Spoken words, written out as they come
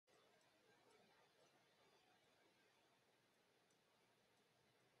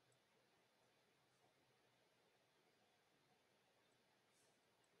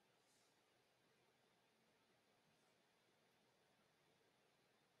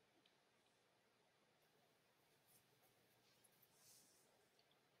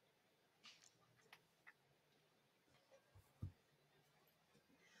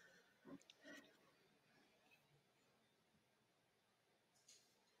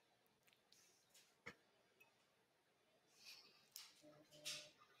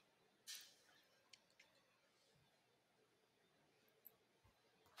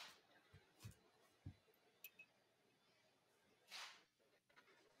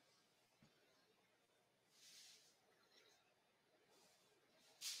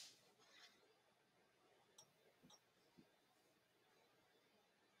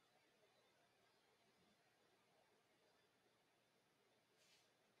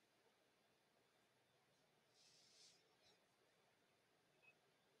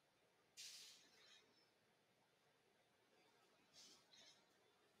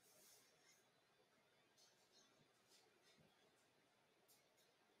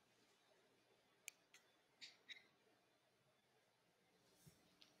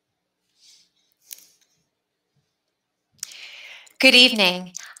Good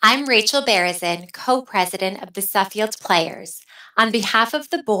evening. I'm Rachel Berezin, co-president of the Suffield Players. On behalf of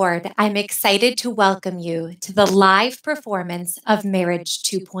the board, I'm excited to welcome you to the live performance of Marriage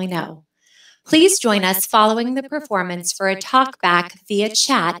 2.0. Please join us following the performance for a talkback via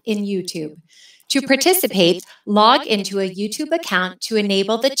chat in YouTube. To participate, log into a YouTube account to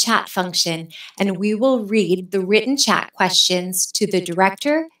enable the chat function, and we will read the written chat questions to the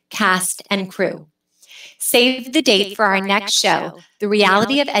director, cast, and crew. Save the date for our next show, The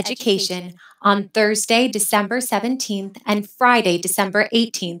Reality of Education, on Thursday, December 17th and Friday, December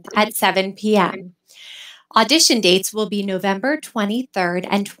 18th at 7 p.m. Audition dates will be November 23rd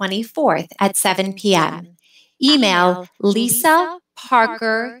and 24th at 7 p.m. Email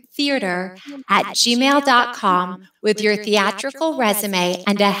lisaparkertheater@gmail.com with your theatrical resume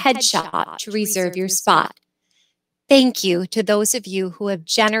and a headshot to reserve your spot. Thank you to those of you who have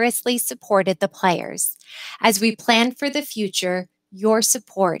generously supported the players. As we plan for the future, your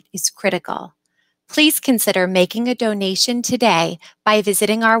support is critical. Please consider making a donation today by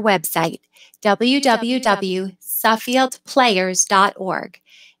visiting our website, www.suffieldplayers.org.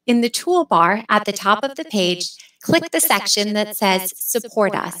 In the toolbar at the top of the page, click the section that says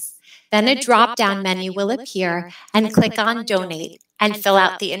Support Us. Then a drop-down menu will appear, and click on Donate and fill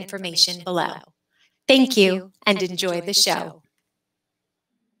out the information below. Thank you, and enjoy the show.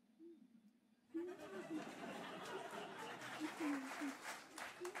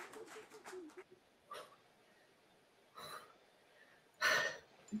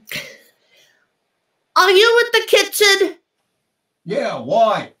 Are you at the kitchen? Yeah,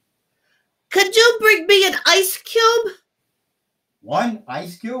 why? Could you bring me an ice cube? One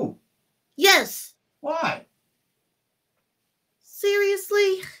ice cube? Yes. Why?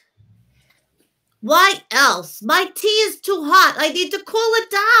 Seriously? Why else? My tea is too hot. I need to cool it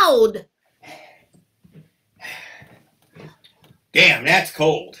down. Damn, that's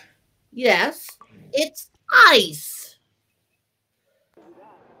cold. Yes, it's ice.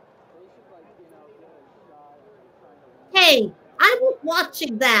 Hey, I was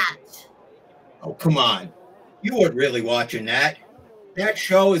watching that. Oh, come on. You weren't really watching that. That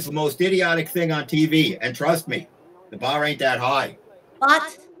show is the most idiotic thing on TV, and trust me, the bar ain't that high.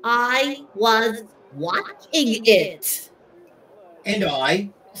 But I was watching it. And I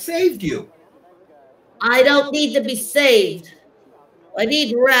saved you. I don't need to be saved. I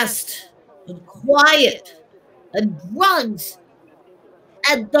need rest and quiet and drugs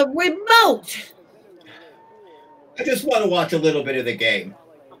and the remote. I just want to watch a little bit of the game.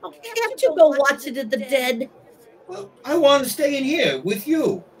 Oh, can't you go watch it in the den? Well, I want to stay in here with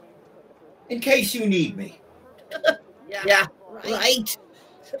you, in case you need me. Yeah, right.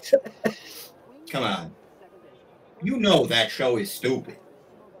 Come on. You know that show is stupid.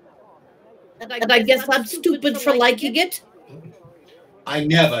 And I guess I'm stupid for liking it? I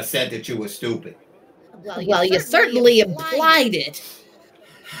never said that you were stupid. Well, you certainly implied it.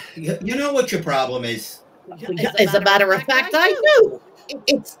 You know what your problem is? As a matter of fact, I do.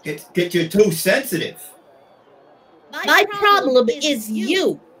 It's that you're too sensitive. my problem is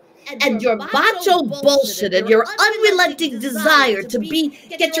you. And your macho bullshit and your unrelenting desire to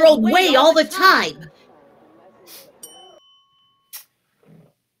get your own way all the time.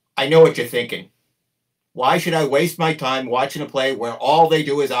 I know what you're thinking. Why should I waste my time watching a play where all they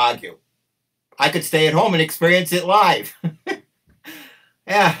do is argue? I could stay at home and experience it live.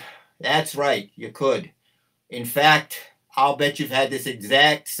 Yeah, that's right, you could. In fact, I'll bet you've had this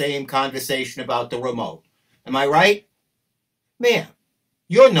exact same conversation about the remote. Am I right? Ma'am,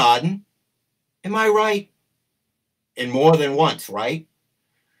 you're nodding. Am I right? And more than once, right?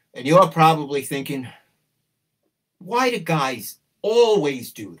 And you're probably thinking, why do guys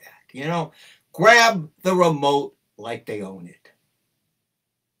always do that? You know, grab the remote like they own it.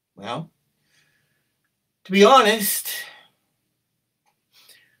 Well, to be honest,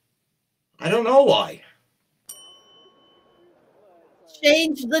 I don't know why.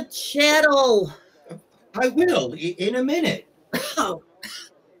 Change the channel. I will in a minute. Oh,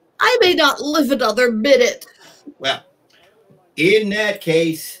 I may not live another minute. Well, in that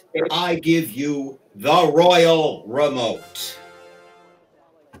case, I give you the royal remote.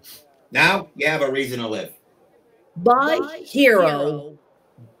 Now you have a reason to live. My hero.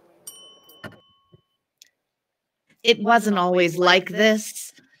 It wasn't always like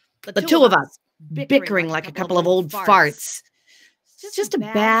this. The two of us bickering like a couple of old farts. It's just a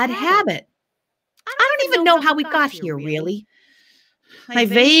bad habit. I don't even know how we got here, really. I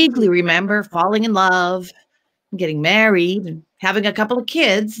vaguely remember falling in love, getting married, and having a couple of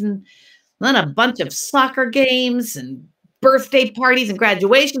kids, and then a bunch of soccer games and birthday parties and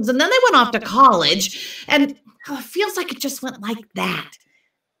graduations, and then they went off to college, and Oh, it feels like it just went like that.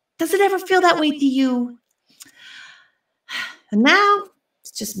 Does it ever feel that way to you? And now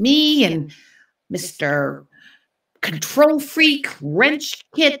it's just me and Mr. Control Freak, Wrench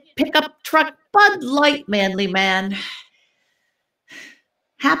Kit, Pickup Truck, Bud Light, Manly Man.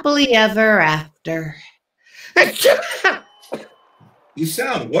 Happily ever after. You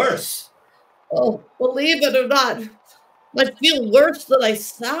sound worse. Oh, believe it or not, I feel worse than I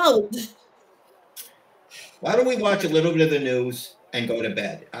sound. Why don't we watch a little bit of the news and go to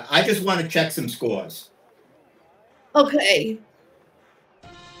bed? I just want to check some scores. Okay.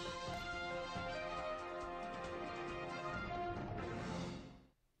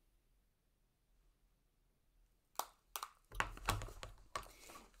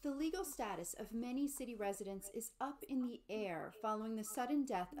 The legal status of many city residents is up in the air following the sudden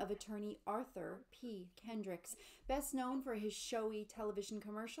death of attorney Arthur P. Kendricks, best known for his showy television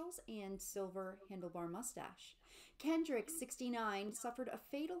commercials and silver handlebar mustache. Kendricks, 69, suffered a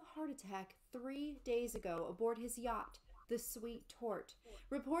fatal heart attack 3 days ago aboard his yacht, the Sweet Tort,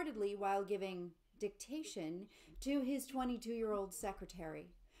 reportedly while giving dictation to his 22-year-old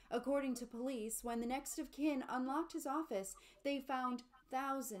secretary. According to police, when the next of kin unlocked his office, they found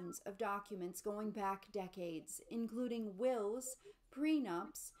thousands of documents going back decades, including wills,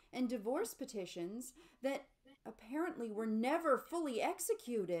 prenups, and divorce petitions that apparently were never fully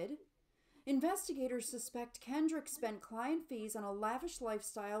executed. Investigators suspect Kendrick spent client fees on a lavish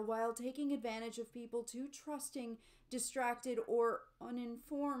lifestyle while taking advantage of people too trusting, distracted, or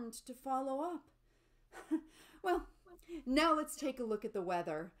uninformed to follow up. Well, now let's take a look at the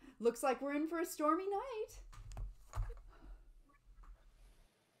weather. Looks like we're in for a stormy night.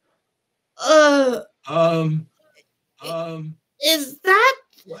 Is that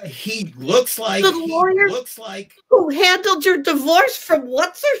He looks like the lawyer who handled your divorce from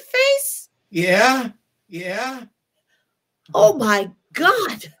what's-her-face? Yeah. Oh my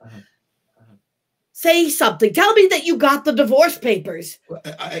God. Say something. Tell me that you got the divorce papers.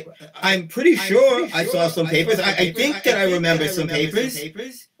 I'm pretty sure I saw some papers. I think that I remember some papers.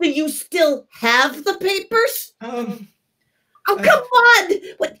 Do you still have the papers? Oh, come on.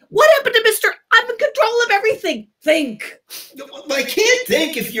 What happened to Mr. I'm in control of everything? Think. I can't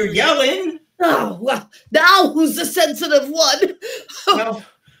think if you're yelling. Oh, well, now who's the sensitive one? Well,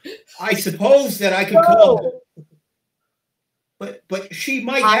 I suppose that I could call. But she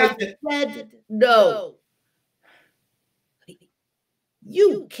might have to. Said no.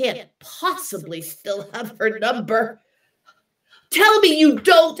 You can't possibly still have her number. Tell me you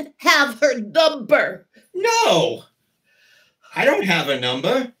don't have her number. No. I don't have a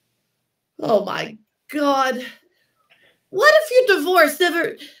number. Oh my God. What if your divorce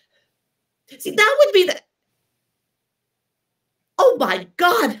never... See, that would be the... Oh my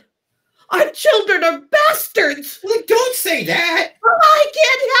God. Our children are bastards. Well, don't say that. Oh, I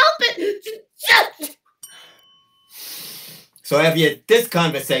can't help it. So have you this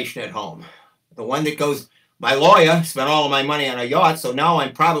conversation at home? The one that goes, my lawyer spent all of my money on a yacht, so now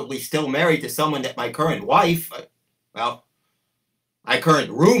I'm probably still married to someone that my current wife, my current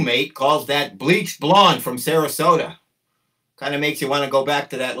roommate calls that bleached blonde from Sarasota. Kind of makes you want to go back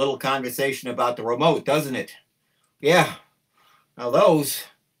to that little conversation about the remote, doesn't it? Yeah. Now those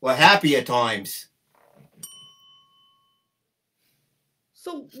were happier times.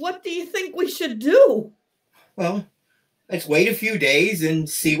 So what do you think we should do? Well, let's wait a few days and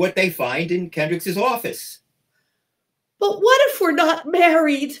see what they find in Kendrick's office. But what if we're not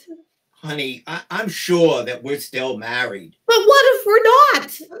married? Honey, I'm sure that we're still married. But what if we're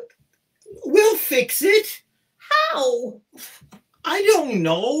not? We'll fix it. How? I don't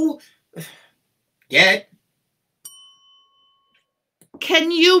know. Yet.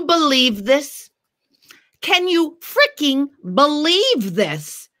 Can you believe this? Can you freaking believe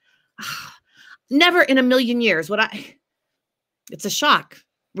this? Never in a million years would I. It's a shock,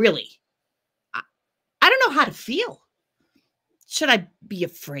 really. I don't know how to feel. Should I be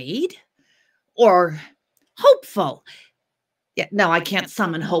afraid or hopeful? Yeah, no, I can't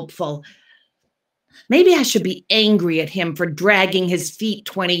summon hopeful. Maybe I should be angry at him for dragging his feet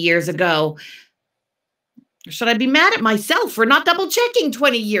 20 years ago. Or should I be mad at myself for not double checking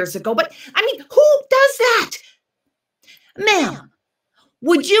 20 years ago? But I mean, who does that? Ma'am,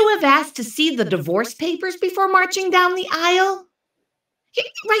 would you have asked to see the divorce papers before marching down the aisle?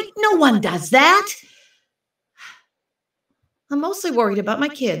 Right, no one does that. I'm mostly worried about my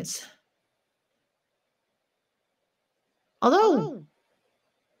kids. Although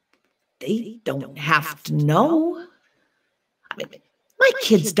they don't have to know. I mean, my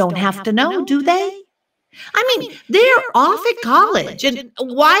kids don't have to know, do they? I mean, they're off at college, and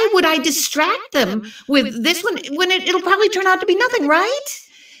why would I distract them with this one when it'll probably turn out to be nothing, right?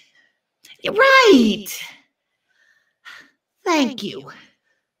 Right. Thank you.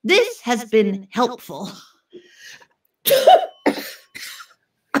 This has been helpful.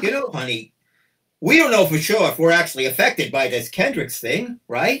 You know, honey, we don't know for sure if we're actually affected by this Kendricks thing,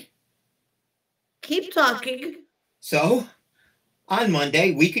 right? Keep talking. So, on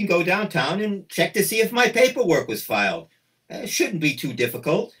Monday, we can go downtown and check to see if my paperwork was filed. It shouldn't be too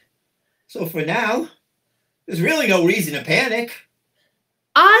difficult. So for now, there's really no reason to panic.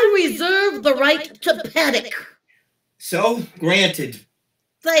 I reserve the right to panic. So, granted.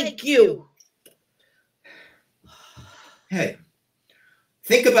 Thank you. Hey,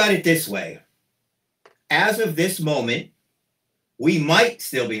 think about it this way. As of this moment, we might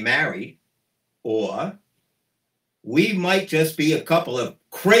still be married, or we might just be a couple of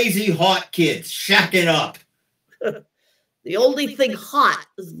crazy hot kids shacking up. The only thing hot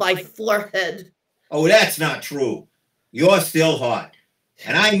is my forehead. Oh, that's not true. You're still hot.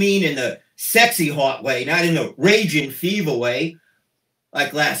 And I mean in the sexy hot way, not in the raging fever way,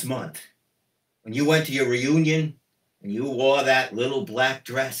 like last month. When you went to your reunion and you wore that little black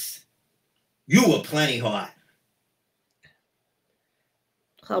dress, you were plenty hot.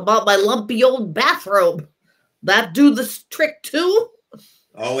 How about my lumpy old bathrobe? That do the trick too?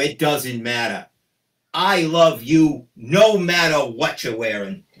 Oh, it doesn't matter. I love you no matter what you're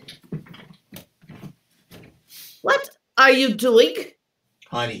wearing. What are you doing?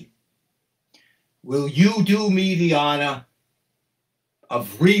 Honey, will you do me the honor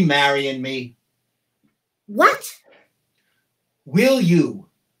of remarrying me? What? Will you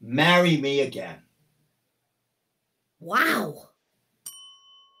marry me again? Wow.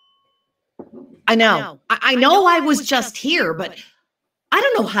 I know. I know I was just here, but I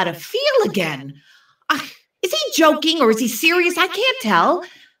don't know how to feel again. Is he joking or is he serious? I can't tell.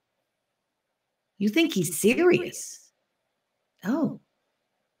 You think he's serious? Oh.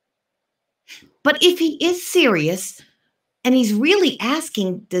 But if he is serious and he's really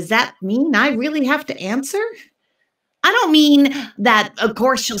asking, does that mean I really have to answer? I don't mean that, of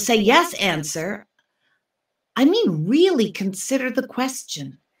course, she'll say yes answer. I mean really consider the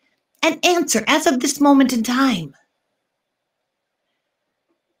question and answer as of this moment in time.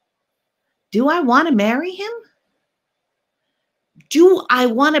 Do I want to marry him? Do I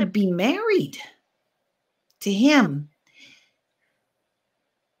want to be married to him?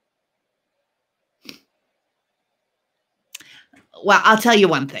 Well, I'll tell you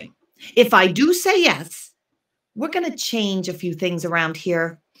one thing. If I do say yes, we're going to change a few things around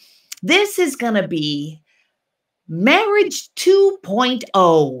here. This is going to be Marriage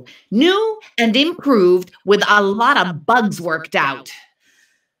 2.0, new and improved with a lot of bugs worked out.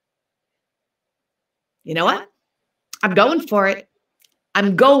 You know what? I'm going for it.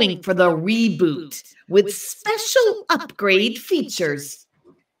 I'm going for the reboot with special upgrade features.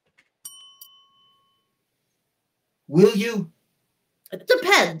 Will you? It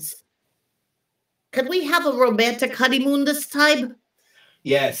depends. Can we have a romantic honeymoon this time?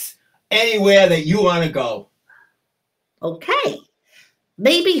 Yes. Anywhere that you want to go. Okay.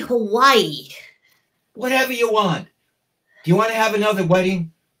 Maybe Hawaii. Whatever you want. Do you want to have another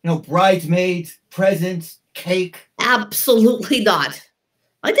wedding? You know, bridesmaids, presents, cake? Absolutely not.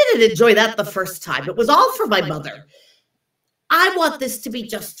 I didn't enjoy that the first time. It was all for my mother. I want this to be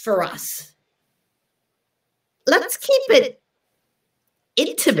just for us. Let's keep it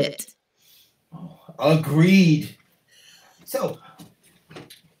intimate. Oh, agreed. So,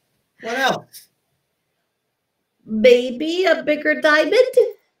 what else? Maybe a bigger diamond?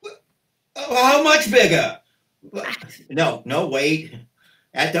 Oh, how much bigger? No, wait.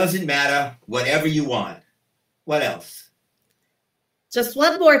 That doesn't matter. Whatever you want. What else? Just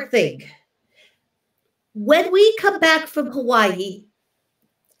one more thing. When we come back from Hawaii,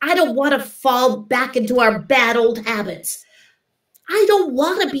 I don't want to fall back into our bad old habits. I don't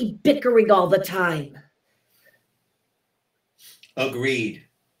want to be bickering all the time. Agreed.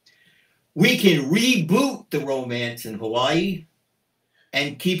 We can reboot the romance in Hawaii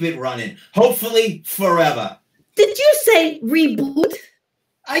and keep it running. Hopefully forever. Did you say reboot?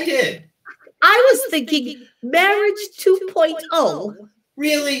 I did. I was thinking marriage 2.0.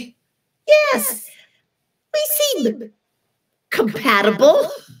 Really? Yes. We seem compatible.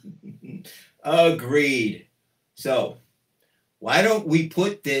 Agreed. So, why don't we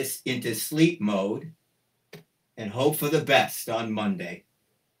put this into sleep mode and hope for the best on Monday?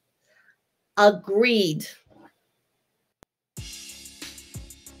 Agreed.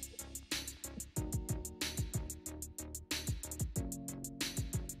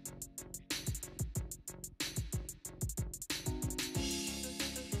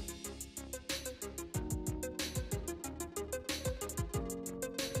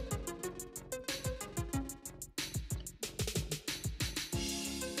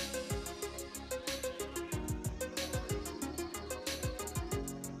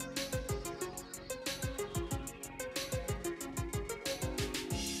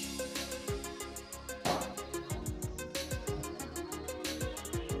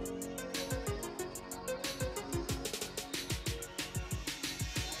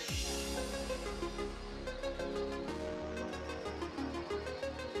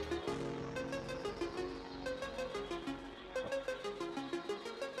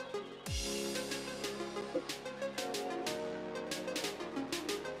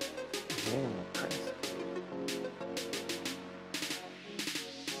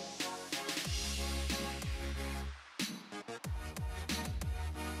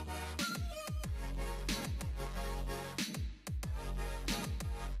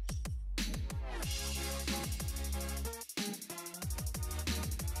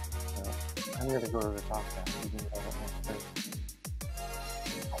 I'm going to go to the top back.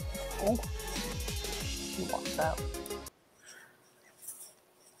 Oh, you want that?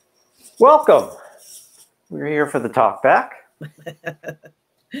 Welcome. We're here for the talk back.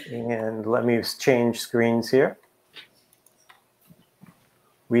 And let me change screens here.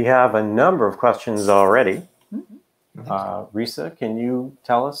 We have a number of questions already. Risa, can you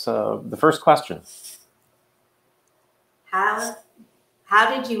tell us the first question?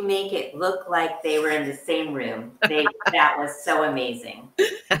 How did you make it look like they were in the same room? That was so amazing.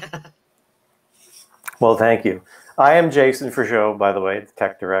 Well, thank you. I am Jason Frisho, by the way, the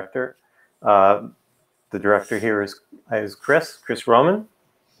tech director. The director here is Chris Roman.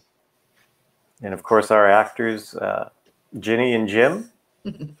 And of course, our actors, Ginny and Jim,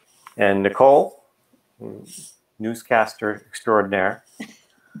 and Nicole, newscaster extraordinaire.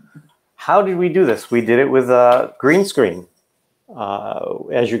 How did we do this? We did it with a green screen.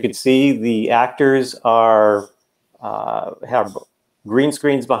 As you can see, the actors have green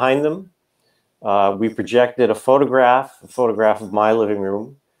screens behind them. We projected a photograph of my living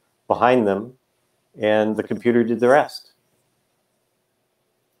room behind them, and the computer did the rest.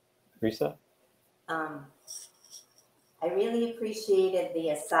 Risa? I really appreciated the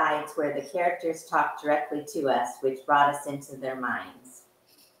asides where the characters talked directly to us, which brought us into their minds.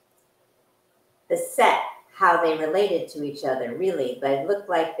 The set, how they related to each other, really, but it looked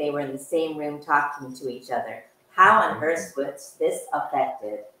like they were in the same room talking to each other. How on earth was this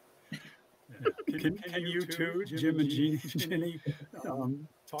affected? Can you two, Jim and Ginny,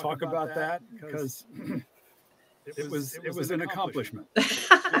 talk about that? Because it was an accomplishment,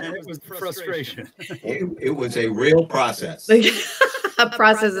 and it was frustration. It was a real process. A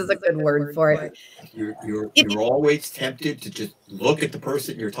process is a good word for it. You're always tempted to just look at the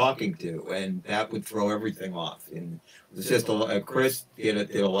person you're talking to, and that would throw everything off. And it was just Chris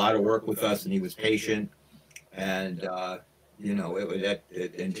did a lot of work with us, and he was patient, and you know,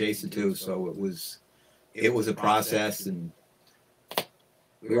 and Jason too. So it was a process, and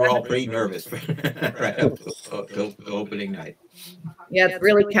we were all pretty nervous right up to the opening night. Yeah, it's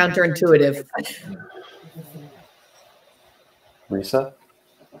really counterintuitive. Risa?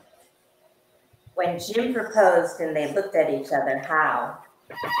 When Jim proposed and they looked at each other, how?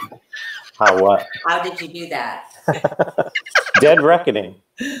 How what? How did you do that? Dead reckoning.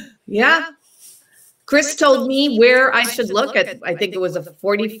 Yeah. Chris told me where I should look at. I think it was a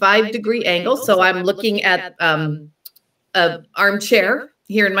 45-degree angle. So I'm looking at an armchair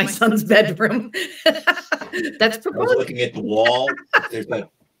here in my son's bedroom. That's proposed. I was looking at the wall. There's a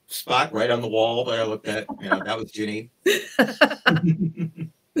spot right on the wall that I looked at. You know, that was Ginny.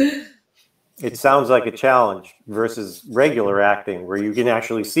 It sounds like a challenge versus regular acting where you can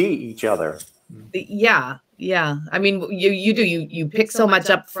actually see each other. Yeah. I mean, you pick so much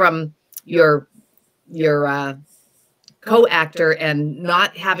up from your co-actor and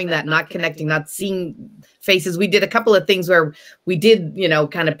not having that, not connecting, not seeing faces. We did a couple of things where we did,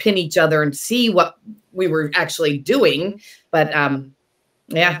 kind of pin each other and see what we were actually doing. But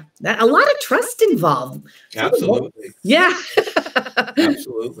yeah, a lot of trust involved. Absolutely. Yeah.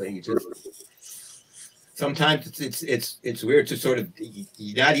 Absolutely. Sometimes it's weird to sort of,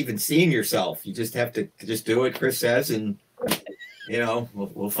 you're not even seeing yourself. You just have to just do what Chris says, and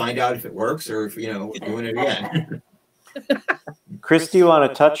we'll find out if it works or if we're doing it again. Chris, do you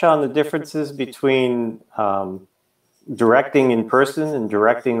want to touch on the differences between directing in person and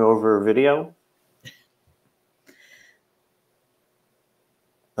directing over video?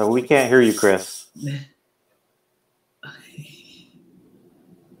 We can't hear you, Chris.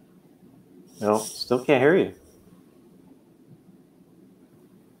 No, still can't hear you.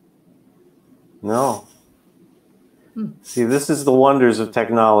 No. See, this is the wonders of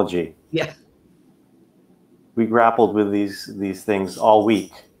technology. Yeah. We grappled with these things all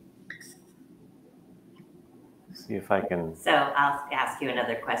week. See if I can. So I'll ask you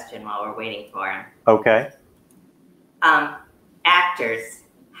another question while we're waiting for him. Okay. Actors,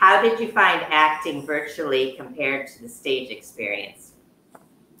 how did you find acting virtually compared to the stage experience?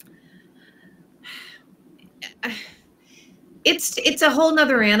 It's a whole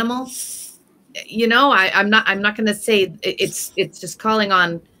nother animal. I'm not going to say it's just calling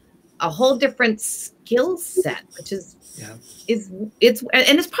on a whole different skill set, which is it's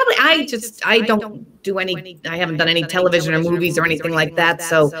probably I don't do any, I haven't done any television or movies or anything like that.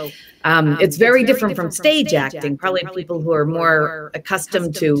 So it's very different from stage acting. Probably people who are more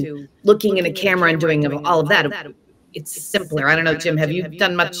accustomed to looking in a camera and doing all of that. It's simpler. I don't know, Jim, have you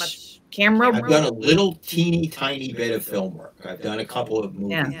done much camera? I've done a little teeny tiny bit of film work. I've done a couple of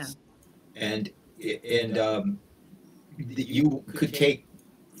movies, and you could take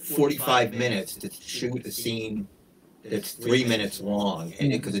 45 minutes to shoot a scene that's 3 minutes long,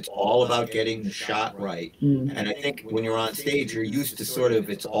 and because it's all about getting the shot right. And I think when you're on stage, you're used to sort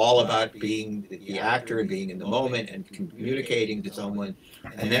of, it's all about being the actor and being in the moment and communicating to someone.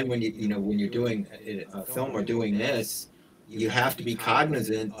 And then when when you're doing a film or doing this, you have to be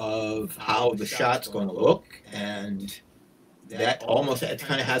cognizant of how the shot's going to look, and that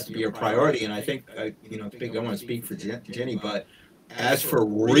kind of has to be your priority. And I think I don't want to speak for Jenny, but as for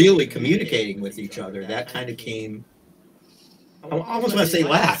really communicating with each other, that kind of came, I almost want to say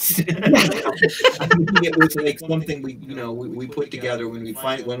last. It was like something we put together when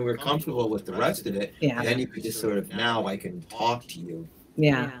we're comfortable with the rest of it. Yeah. And then you could just sort of, now I can talk to you.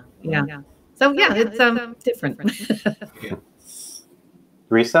 Yeah. So yeah, it's different. Yeah.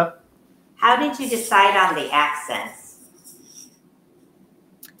 Teresa? How did you decide on the accents?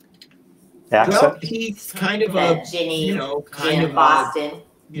 Well, he's kind of a, Ginny, kind of Boston.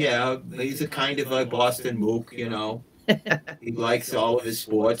 He's a kind of a Boston mook, He likes all of his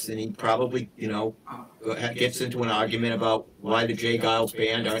sports, and he probably, gets into an argument about why the Jay Giles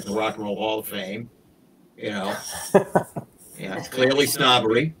Band aren't in the Rock and Roll Hall of Fame. Yeah, it's clearly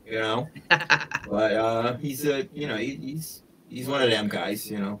snobbery, But he's he's one of them guys,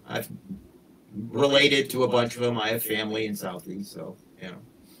 I've related to a bunch of them. I have family in Southeast, so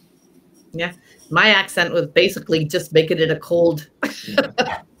Yeah, my accent was basically just making it a cold.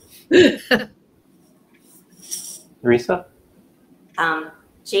 Teresa?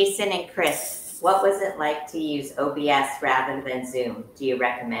 Jason and Chris, what was it like to use OBS rather than Zoom? Do you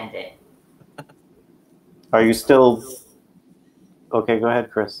recommend it? Are you still... Okay, go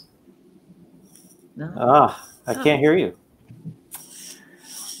ahead, Chris. No. I can't hear you.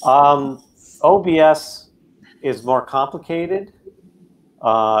 OBS is more complicated.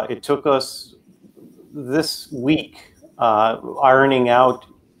 It took us this week ironing out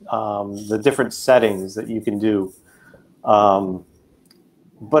the different settings that you can do.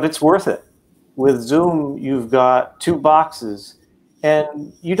 But it's worth it. With Zoom, you've got 2 boxes,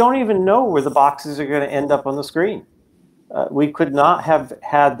 and you don't even know where the boxes are going to end up on the screen. We could not have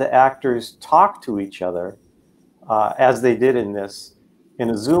had the actors talk to each other as they did in a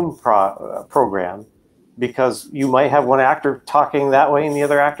Zoom program, because you might have one actor talking that way and the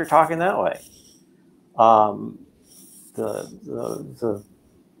other actor talking that way. The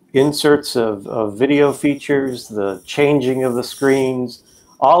inserts of video features, the changing of the screens,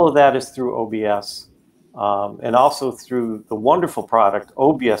 all of that is through OBS, and also through the wonderful product,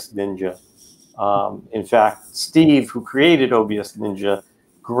 OBS Ninja. In fact, Steve, who created OBS Ninja,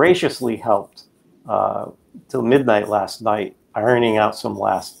 graciously helped till midnight last night, ironing out some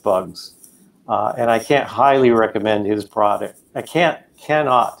last bugs. And I can't highly recommend his product. I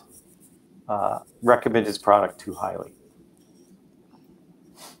cannot recommend his product too highly.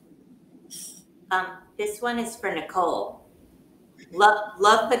 This one is for Nicole.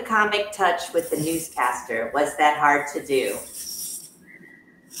 Love the comic touch with the newscaster. Was that hard to do?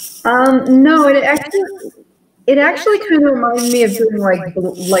 No, it actually kind of reminds me of doing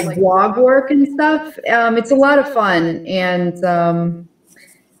like blog work and stuff. It's a lot of fun, and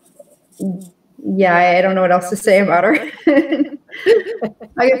yeah, I don't know what else to say about her.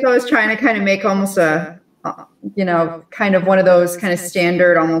 I guess I was trying to kind of make almost a, kind of one of those kind of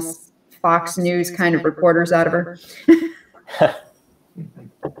standard, almost Fox News kind of reporters out of her.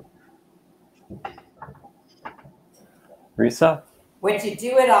 Teresa? Would you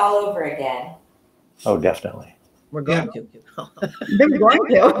do it all over again? Oh, definitely. We're going to. They're going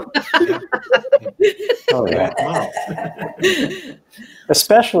to. Oh, yeah.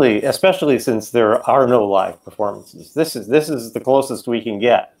 Especially since there are no live performances. This is the closest we can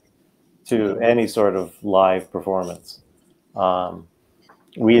get to any sort of live performance.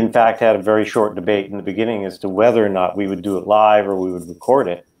 We in fact had a very short debate in the beginning as to whether or not we would do it live or we would record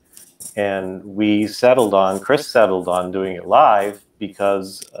it. And Chris settled on doing it live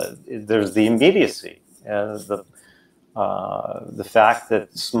because there's the immediacy and the fact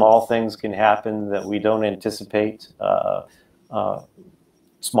that small things can happen that we don't anticipate,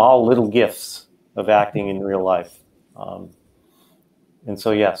 small little gifts of acting in real life. And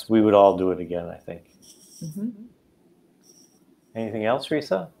so, yes, we would all do it again, I think. Mm-hmm. Anything else,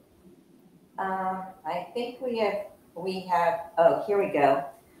 Teresa? I think we have, oh, here we go.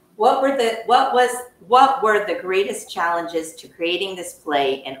 What were the greatest challenges to creating this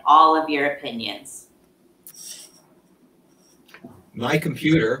play in all of your opinions? My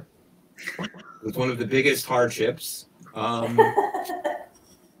computer was one of the biggest hardships.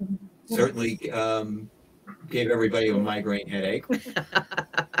 Certainly gave everybody a migraine headache.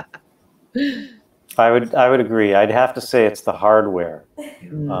 I would agree. I'd have to say it's the hardware,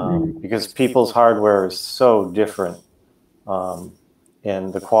 because people's hardware is so different,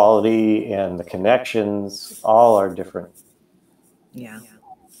 and the quality and the connections all are different. Yeah.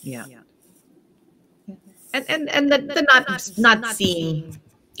 And the not seeing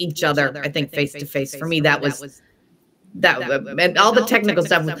each other, I think, face to face, for me, that was and all the technical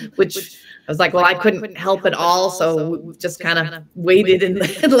stuff, which I was like, well, I couldn't help it all, so just kind of waited and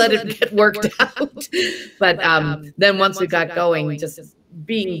let it get worked out. But then once we got going, just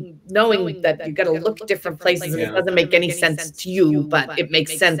knowing that you got to look different places, and it doesn't make any sense to you, but it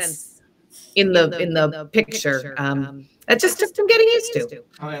makes sense in the picture. It just took some getting used to.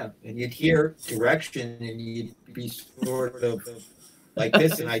 Oh yeah, and you'd hear direction, and you'd be sort of like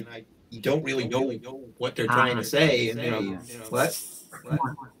this, and you don't really know what they're trying to say, and what?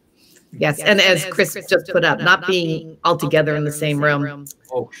 Yes, and as Chris just put up, not being all together in the same room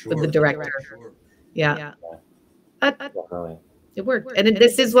with the director. Yeah. Definitely. It worked, and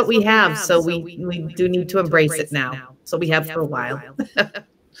this is what we have, so we do need to embrace it now. So we have for a while.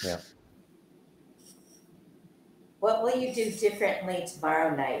 Yeah. What will you do differently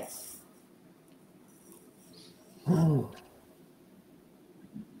tomorrow night? I'm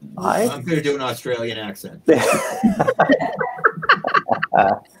going to do an Australian accent. I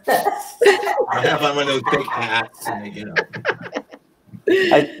have on one of those big hats, and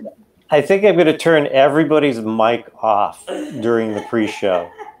I think I'm going to turn everybody's mic off during the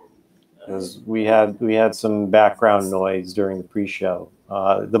pre-show, because we had some background noise during the pre-show.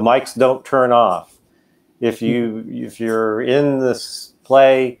 The mics don't turn off. If you're in this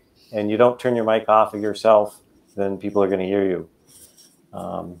play and you don't turn your mic off of yourself, then people are going to hear you.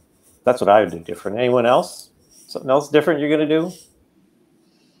 That's what I would do different. Anyone else? Something else different you're going to do?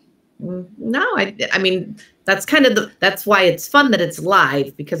 No, I mean, that's kind of that's why it's fun that it's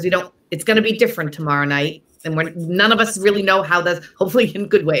live, because it's going to be different tomorrow night, and none of us really know how that's, hopefully in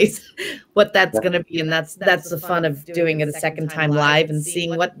good ways, what that's going to be, and that's the fun of doing it a second time live and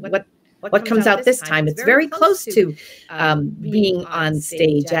seeing what comes out this time. It's very close to being on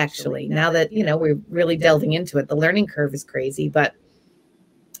stage, actually. Now that we're really delving into it, the learning curve is crazy, but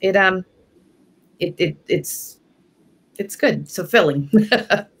it's good. So filling.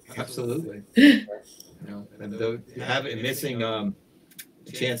 Absolutely. And though missing a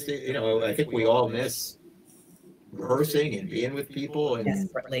chance to, I think we all miss rehearsing and being with people and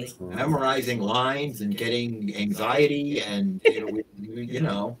desperately memorizing lines and getting anxiety, and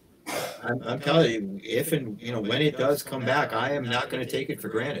I'm telling you, if and when it does come back, I am not going to take it for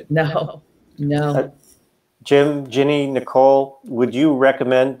granted. No. Jim, Ginny, Nicole, would you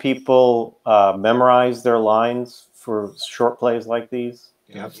recommend people memorize their lines for short plays like these?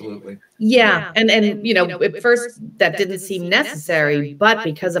 Absolutely. Yeah, and at first that didn't seem necessary, but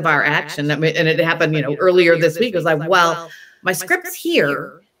because of our action, and it happened, earlier this week, it was like, well, my script's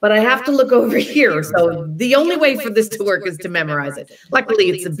here, but I have to look over here. So the only way for this to work is to memorize it.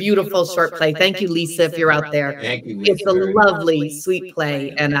 Luckily, it's a beautiful short play. Thank you, Lisa, if you're out there. Thank you, Lisa. It's a lovely, sweet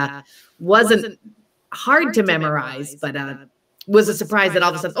play, and wasn't hard to memorize, but was a surprise that all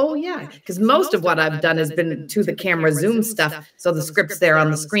of a sudden, oh yeah, because most of what I've done has been to the camera Zoom stuff, so the script's there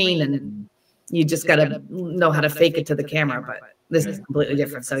on the screen, and you just got to know how to fake it to the camera. But this is completely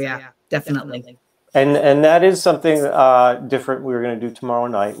different. So yeah, definitely. And that is something different we're going to do tomorrow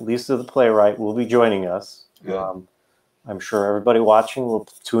night. Lisa, the playwright, will be joining us. I'm sure everybody watching will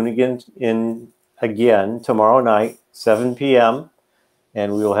tune in again tomorrow night, 7 p.m.,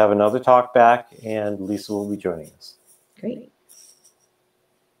 and we will have another talk back, and Lisa will be joining us. Great.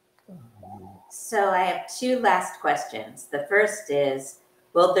 So I have two last questions. The first is,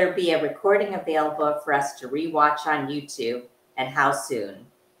 will there be a recording available for us to rewatch on YouTube, and how soon?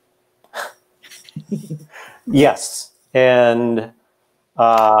 Yes, and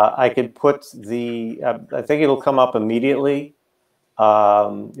I could put I think it'll come up immediately.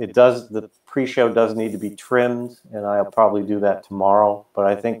 The pre-show does need to be trimmed, and I'll probably do that tomorrow. But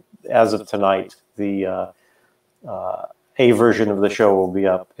I think as of tonight, the A version of the show will be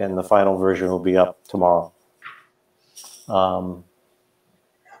up, and the final version will be up tomorrow. And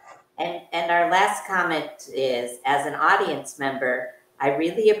our last comment is, as an audience member, I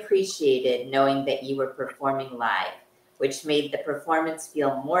really appreciated knowing that you were performing live, which made the performance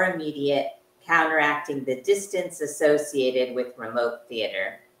feel more immediate, counteracting the distance associated with remote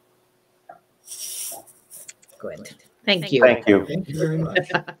theater. Good. Thank you. Thank you. Thank you very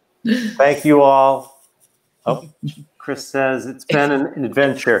much. Thank you all. Oh, Chris says it's been an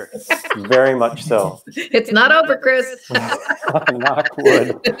adventure. Very much so. It's not over, Chris. Knock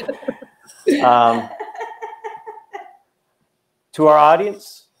wood. To our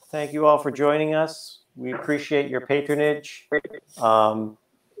audience, Thank you all for joining us. We appreciate your patronage, and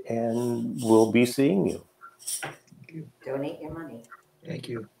we'll be seeing you. Donate your money. Thank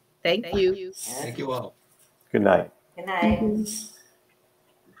you. Thank you. Thank you all. Good night. Good night.